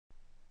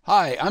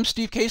Hi, I'm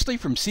Steve Caseley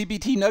from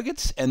CBT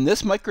Nuggets, and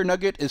this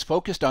MicroNugget is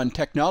focused on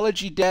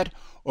technology debt,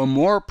 or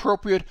more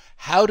appropriate,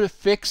 how to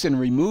fix and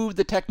remove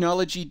the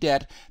technology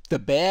debt, the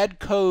bad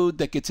code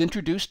that gets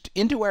introduced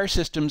into our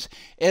systems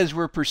as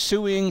we're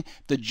pursuing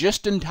the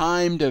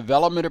just-in-time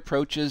development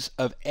approaches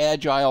of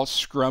Agile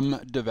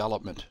Scrum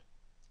development.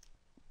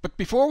 But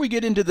before we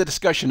get into the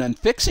discussion on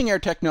fixing our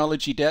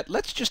technology debt,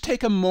 let's just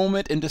take a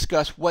moment and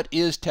discuss what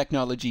is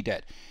technology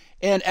debt.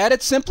 And at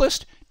its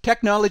simplest,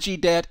 technology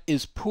debt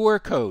is poor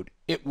code.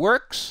 It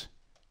works.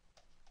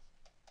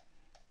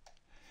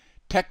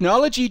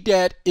 Technology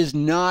debt is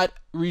not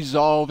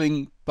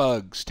resolving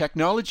bugs.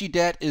 Technology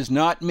debt is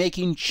not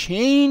making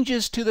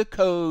changes to the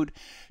code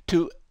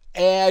to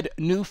add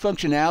new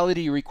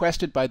functionality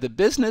requested by the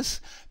business.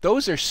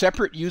 Those are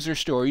separate user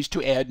stories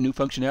to add new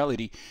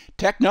functionality.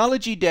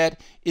 Technology debt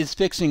is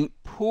fixing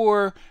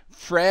poor,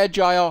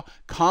 fragile,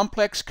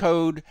 complex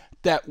code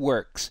that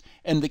works.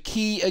 And the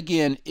key,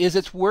 again, is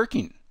it's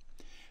working.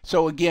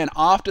 So again,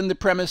 often the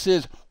premise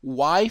is,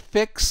 why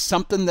fix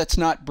something that's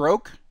not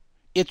broke?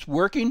 It's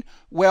working.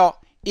 Well,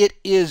 it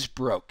is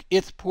broke.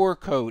 It's poor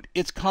code.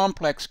 It's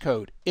complex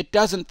code. It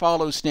doesn't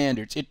follow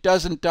standards. It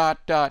doesn't ...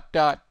 There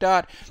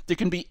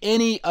can be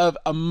any of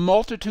a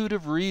multitude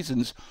of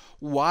reasons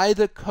why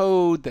the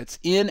code that's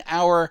in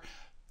our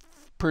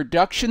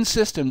production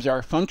systems,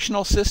 our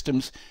functional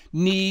systems,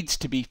 needs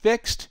to be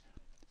fixed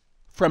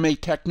from a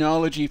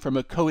technology, from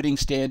a coding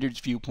standards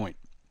viewpoint.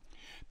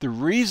 The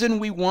reason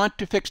we want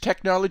to fix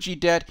technology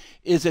debt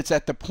is it's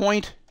at the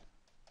point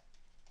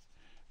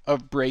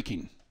of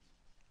breaking.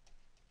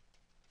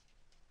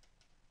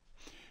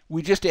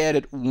 We just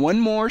added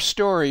one more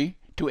story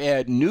to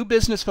add new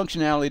business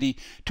functionality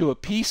to a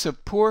piece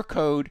of poor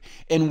code,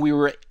 and we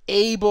were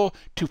able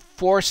to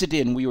force it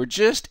in. We were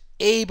just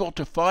able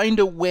to find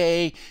a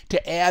way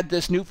to add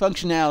this new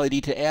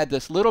functionality, to add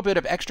this little bit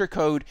of extra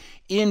code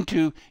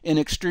into an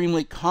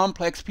extremely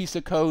complex piece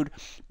of code.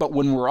 But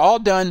when we're all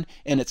done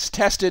and it's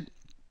tested,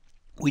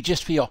 we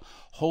just feel,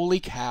 holy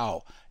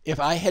cow, if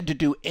I had to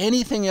do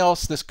anything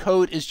else, this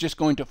code is just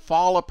going to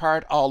fall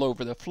apart all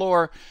over the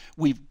floor.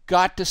 We've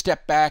got to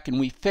step back and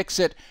we fix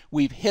it.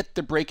 We've hit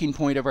the breaking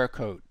point of our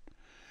code.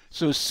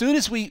 So as soon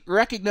as we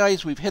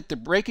recognize we've hit the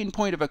breaking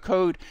point of a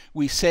code,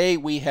 we say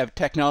we have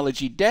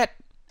technology debt.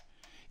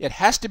 It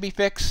has to be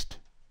fixed.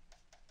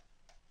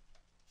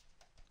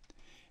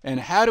 And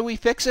how do we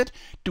fix it?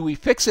 Do we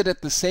fix it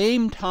at the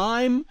same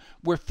time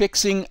we're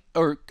fixing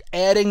or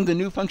adding the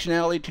new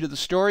functionality to the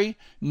story?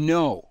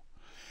 No.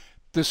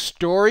 The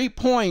story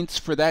points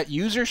for that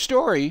user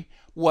story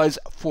was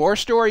 4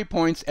 story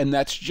points, and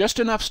that's just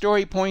enough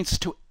story points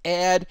to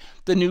add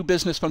the new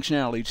business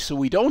functionality. So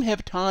we don't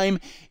have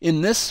time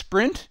in this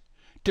sprint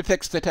to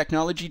fix the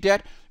technology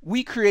debt.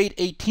 We create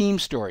a team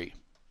story.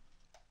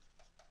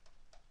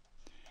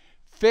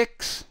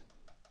 Fix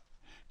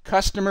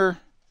customer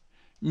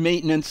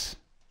maintenance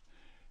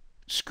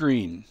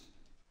screen.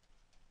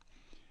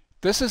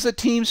 This is a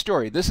team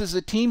story. This is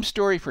a team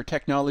story for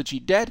technology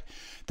debt.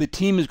 The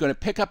team is going to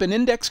pick up an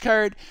index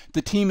card.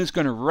 The team is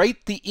going to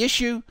write the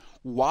issue,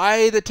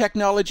 why the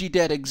technology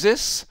debt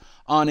exists,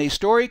 on a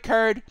story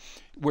card.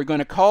 We're going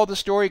to call the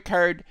story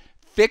card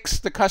Fix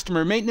the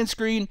Customer Maintenance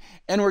Screen,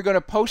 and we're going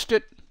to post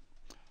it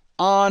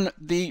on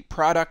the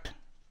product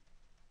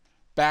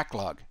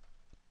backlog.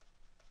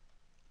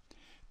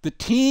 The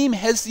team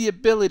has the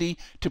ability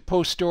to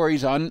post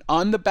stories on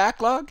the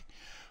backlog.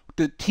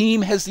 The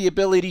team has the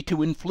ability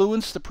to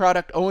influence the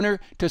product owner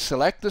to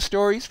select the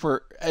stories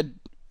for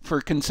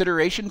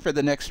consideration for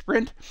the next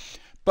sprint.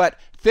 But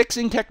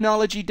fixing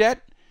technology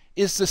debt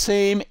is the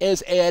same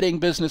as adding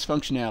business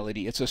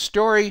functionality. It's a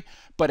story,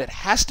 but it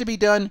has to be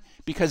done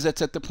because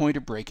it's at the point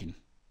of breaking.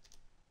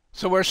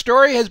 So our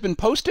story has been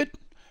posted.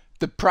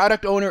 The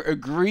product owner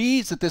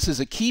agrees that this is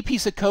a key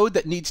piece of code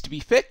that needs to be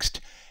fixed,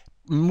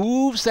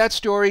 moves that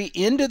story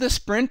into the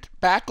sprint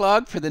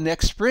backlog for the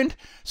next sprint.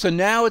 So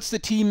now it's the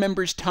team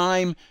members'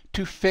 time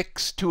to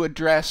fix, to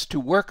address, to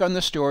work on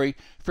the story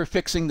for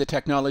fixing the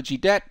technology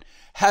debt.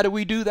 How do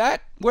we do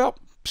that? Well,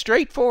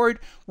 straightforward.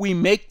 We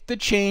make the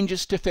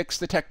changes to fix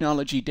the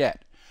technology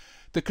debt.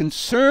 The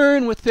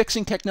concern with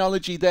fixing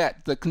technology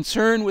debt, the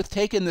concern with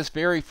taking this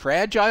very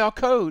fragile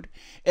code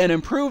and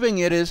improving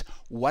it is,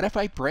 what if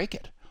I break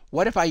it?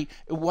 What if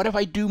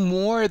I do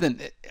more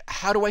than,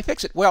 how do I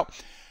fix it? Well,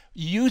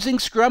 using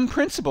Scrum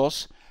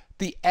principles,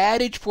 the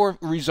adage for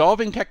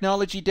resolving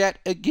technology debt,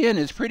 again,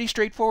 is pretty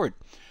straightforward.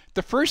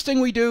 The first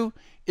thing we do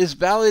is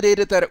validate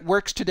it that it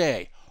works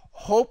today.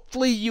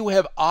 Hopefully you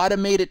have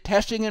automated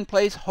testing in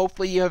place.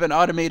 Hopefully you have an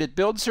automated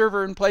build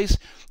server in place,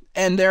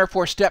 and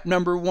therefore step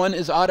number 1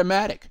 is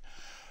automatic.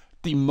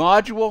 The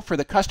module for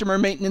the customer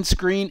maintenance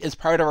screen is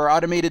part of our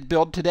automated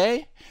build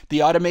today.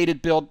 The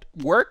automated build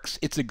works.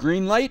 It's a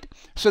green light.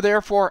 So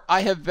therefore,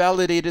 I have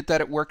validated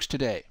that it works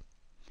today.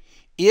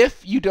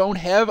 If you don't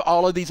have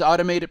all of these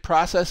automated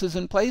processes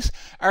in place,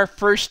 our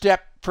first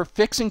step for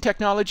fixing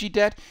technology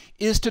debt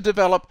is to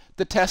develop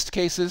the test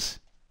cases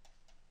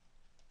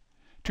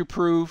to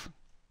prove,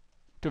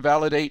 to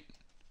validate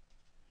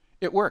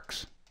it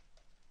works.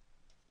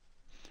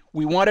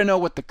 We want to know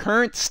what the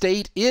current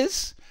state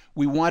is.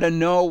 We want to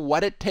know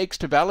what it takes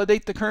to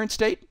validate the current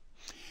state.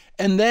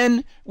 And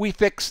then we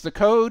fix the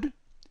code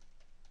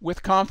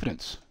with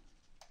confidence.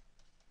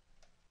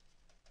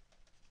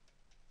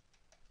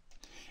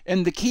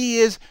 And the key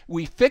is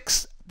we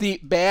fix the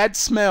bad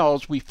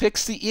smells, we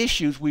fix the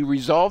issues, we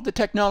resolve the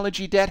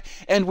technology debt,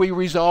 and we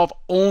resolve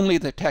only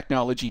the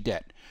technology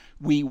debt.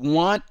 We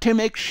want to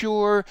make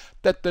sure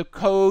that the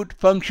code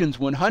functions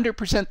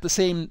 100% the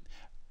same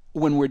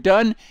when we're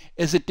done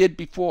as it did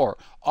before.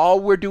 All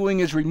we're doing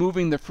is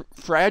removing the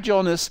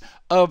fragileness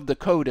of the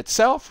code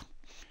itself.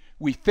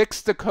 We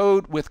fix the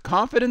code with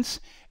confidence,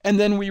 and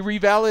then we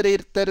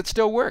revalidate that it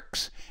still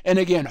works. And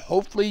again,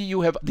 hopefully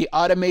you have the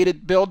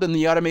automated build and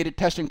the automated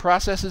testing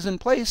processes in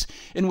place,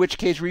 in which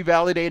case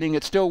revalidating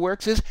it still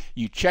works is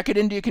you check it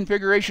into your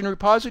configuration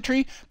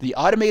repository, the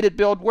automated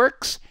build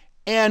works,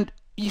 and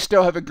you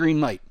still have a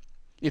green light.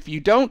 If you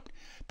don't,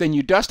 then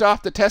you dust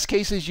off the test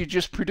cases you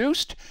just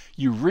produced,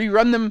 you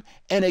rerun them,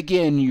 and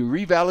again, you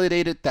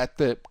revalidate it that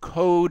the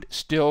code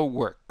still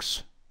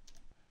works.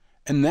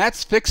 And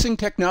that's fixing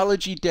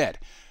technology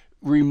debt,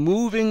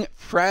 removing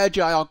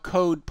fragile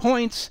code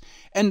points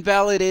and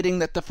validating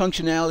that the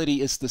functionality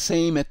is the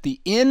same at the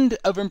end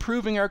of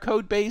improving our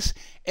code base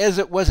as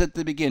it was at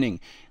the beginning.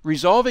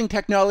 Resolving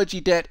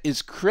technology debt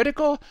is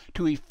critical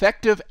to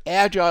effective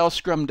Agile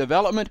Scrum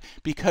development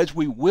because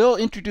we will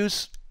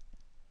introduce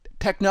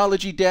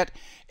technology debt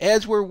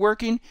as we're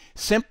working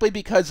simply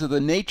because of the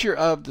nature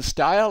of the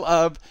style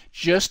of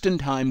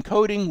just-in-time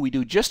coding. We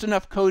do just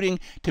enough coding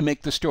to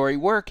make the story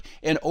work,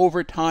 and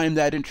over time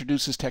that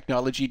introduces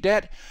technology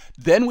debt.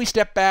 Then we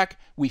step back,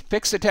 we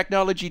fix the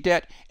technology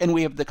debt, and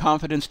we have the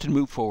confidence to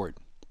move forward.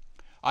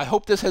 I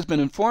hope this has been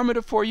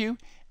informative for you,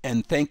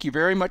 and thank you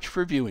very much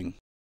for viewing.